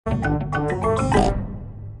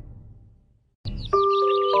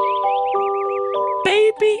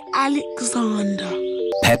Alexander.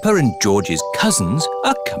 Peppa and George's cousins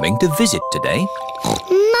are coming to visit today.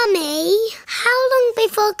 Mummy, how long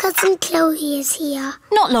before Cousin Chloe is here?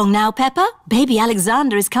 Not long now, Peppa. Baby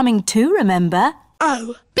Alexander is coming too, remember?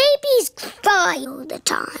 Oh, Babies cry all the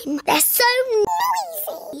time. They're so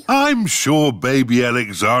noisy. I'm sure baby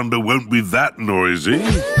Alexander won't be that noisy.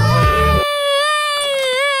 What's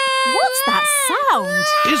that sound?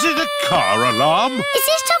 Is it a car alarm? Is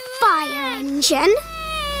it a fire engine?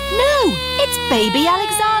 No, it's baby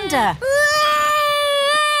Alexander.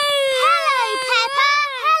 Hello, Peppa.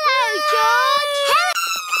 Hello, George.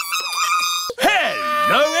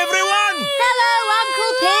 Hello, everyone! Hello,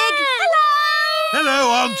 Uncle Pig. Hello.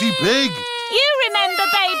 Hello, Auntie Pig. You remember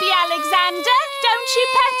baby Alexander, don't you,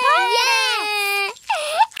 Peppa?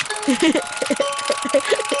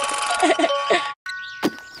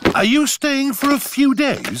 Are you staying for a few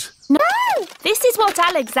days? No, this is what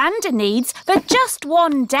Alexander needs for just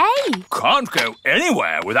one day. Can't go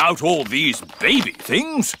anywhere without all these baby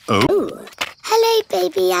things. Oh? Hello,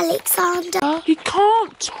 baby Alexander. he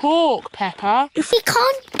can't talk, Peppa. If he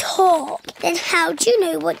can't talk, then how do you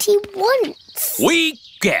know what he wants? We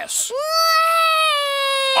guess.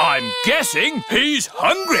 I'm guessing he's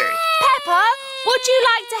hungry. Peppa, would you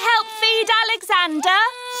like to help feed Alexander?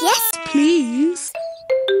 Yes, Please.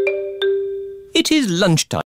 It is lunchtime.